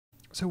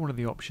So what are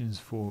the options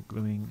for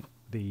gluing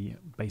the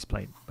base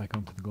plate back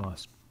onto the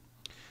glass?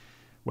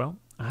 Well,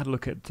 I had a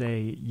look at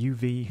a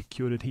UV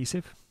cured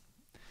adhesive.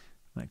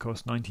 That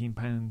cost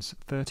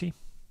 £19.30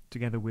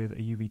 together with a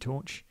UV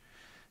torch.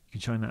 You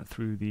can shine that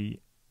through the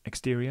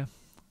exterior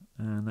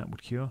and that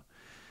would cure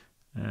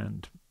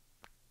and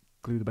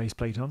glue the base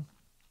plate on.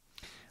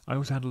 I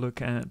also had a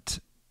look at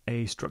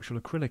a structural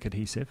acrylic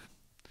adhesive,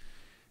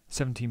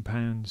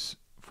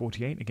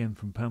 £17.48, again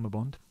from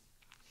Permabond.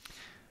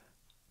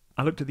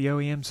 I looked at the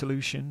OEM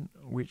solution,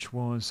 which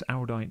was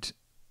Aurudite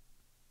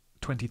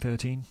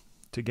 2013,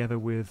 together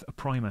with a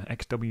primer,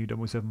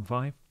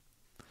 XW775.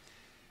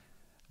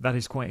 That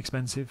is quite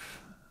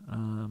expensive.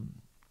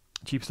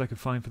 Cheapest I could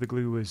find for the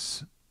glue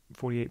was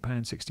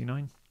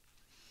 £48.69.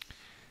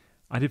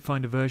 I did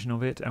find a version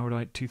of it,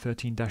 Aurudite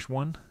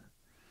 213-1,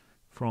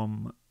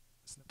 from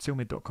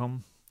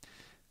silmid.com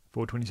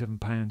for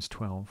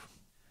 £27.12.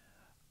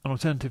 An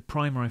alternative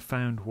primer I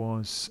found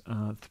was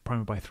the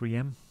primer by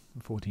 3M,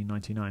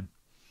 £14.99.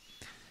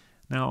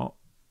 Now,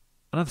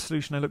 another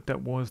solution I looked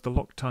at was the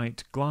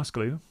Loctite glass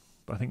glue,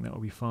 but I think that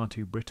would be far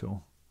too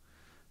brittle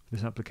for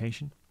this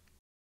application.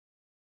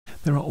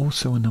 There are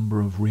also a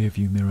number of rear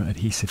view mirror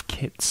adhesive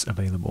kits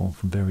available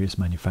from various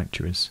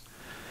manufacturers,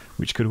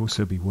 which could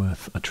also be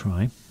worth a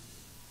try.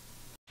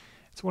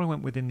 So what I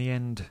went with in the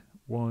end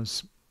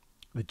was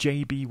the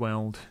JB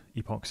Weld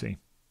epoxy.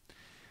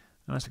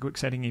 And that's a quick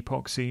setting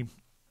epoxy.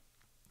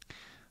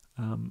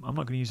 I'm not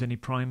going to use any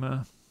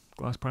primer,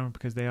 glass primer,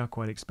 because they are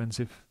quite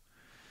expensive.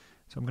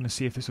 So I'm going to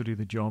see if this will do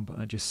the job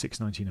at just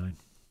 £6.99.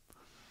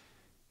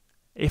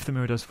 If the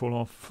mirror does fall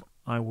off,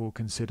 I will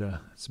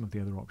consider some of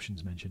the other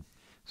options mentioned.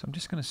 So I'm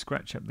just going to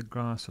scratch up the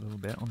glass a little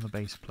bit on the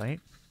base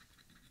plate.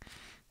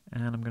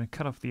 And I'm going to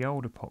cut off the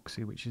old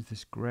epoxy, which is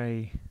this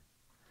grey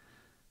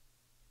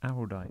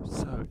Aurudite.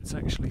 So it's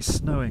actually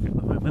snowing at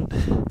the moment.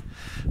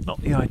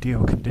 Not the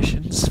ideal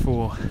conditions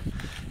for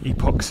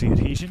epoxy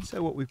adhesion.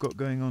 So what we've got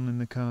going on in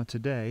the car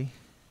today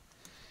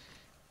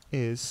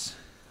is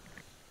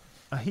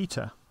a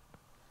heater.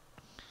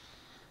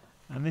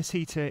 And this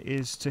heater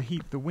is to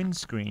heat the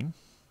windscreen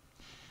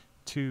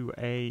to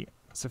a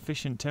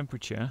sufficient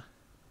temperature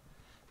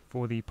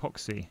for the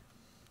epoxy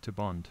to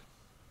bond.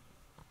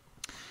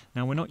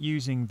 Now we're not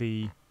using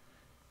the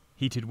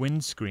heated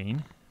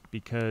windscreen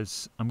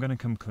because I'm going to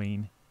come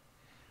clean.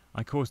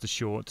 I caused a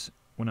short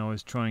when I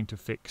was trying to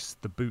fix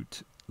the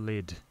boot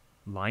lid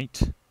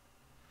light,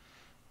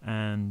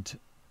 and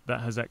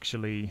that has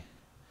actually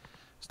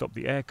stopped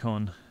the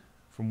aircon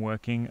from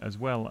working as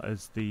well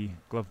as the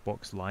glove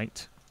box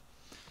light.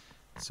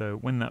 So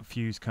when that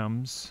fuse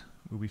comes,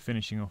 we'll be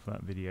finishing off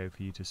that video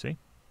for you to see.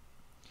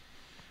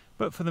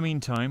 But for the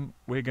meantime,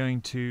 we're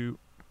going to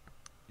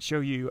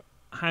show you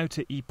how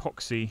to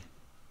epoxy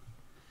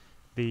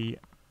the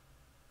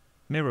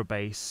mirror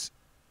base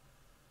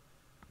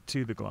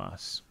to the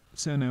glass.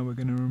 So now we're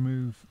going to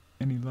remove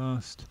any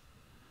last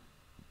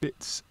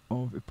bits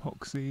of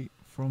epoxy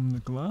from the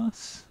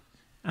glass,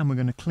 and we're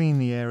going to clean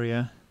the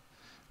area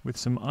with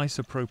some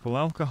isopropyl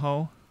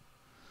alcohol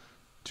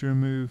to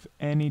remove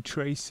any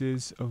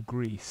traces of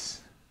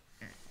grease.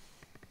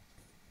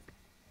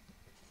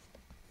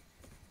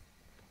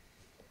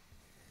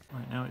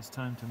 Right, now it's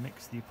time to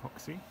mix the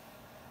epoxy.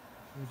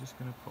 We're just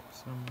going to pop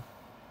some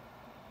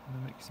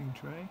in the mixing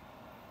tray.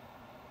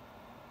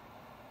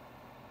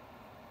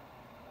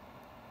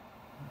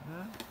 Like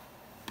that.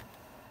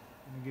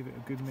 Going to give it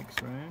a good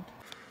mix round.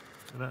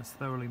 So that's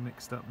thoroughly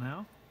mixed up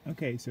now.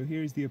 Okay, so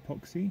here's the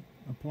epoxy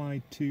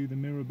applied to the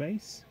mirror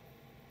base.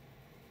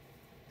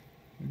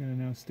 We're going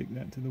to now stick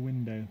that to the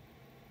window.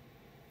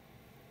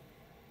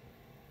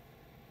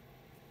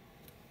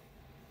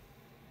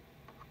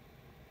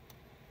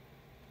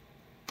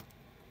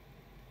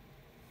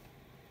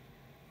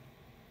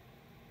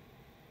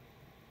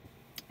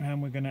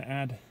 And we're going to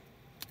add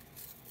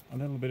a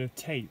little bit of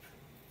tape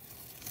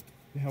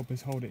to help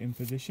us hold it in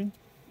position.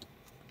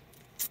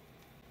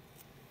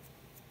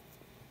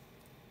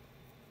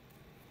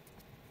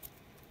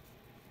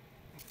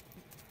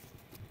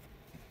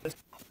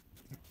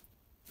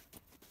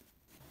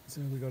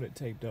 So we got it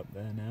taped up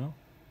there now.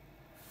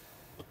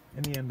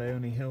 In the end I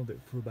only held it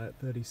for about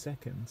 30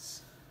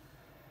 seconds.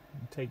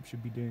 The tape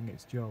should be doing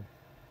its job.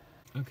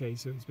 Okay,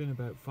 so it's been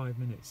about 5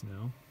 minutes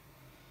now.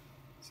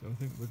 So I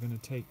think we're going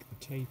to take the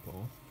tape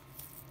off,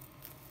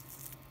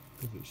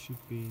 because it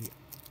should be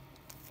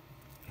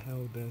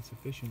held there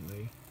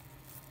sufficiently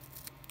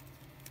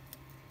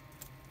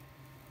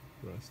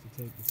for us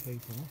to take the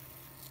tape off.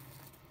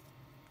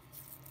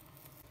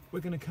 We're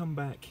going to come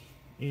back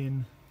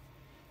in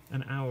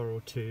an hour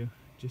or two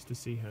just to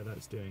see how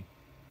that's doing.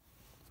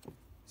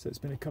 So it's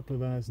been a couple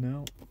of hours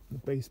now. The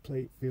base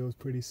plate feels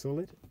pretty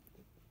solid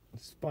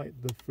despite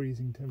the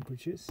freezing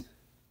temperatures.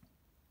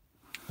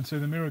 And so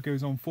the mirror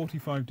goes on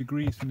 45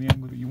 degrees from the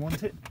angle that you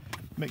want it.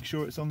 Make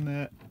sure it's on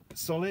there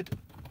solid,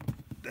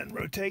 then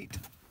rotate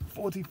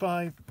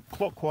 45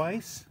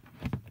 clockwise,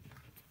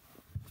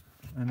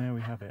 and there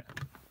we have it.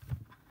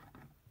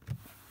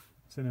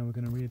 So now we're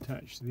going to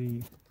reattach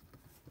the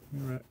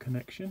mirror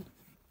connection.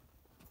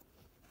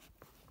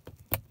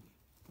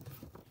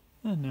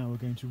 And now we're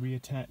going to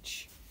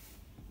reattach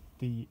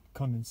the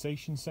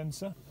condensation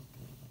sensor,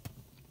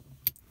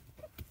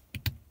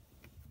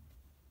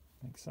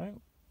 like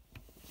so.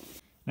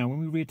 Now when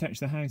we reattach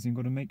the housing, we've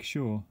got to make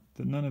sure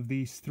that none of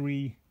these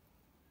three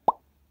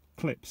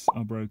clips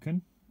are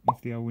broken.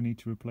 If they are, we need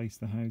to replace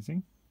the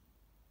housing.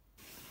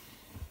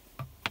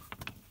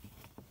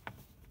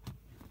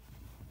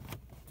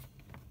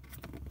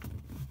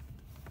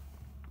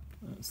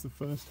 That's the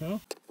first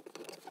half.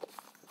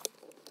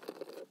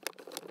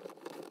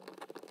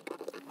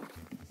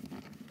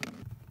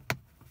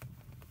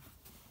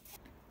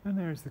 And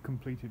there is the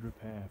completed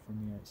repair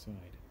from the outside.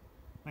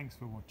 Thanks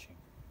for watching.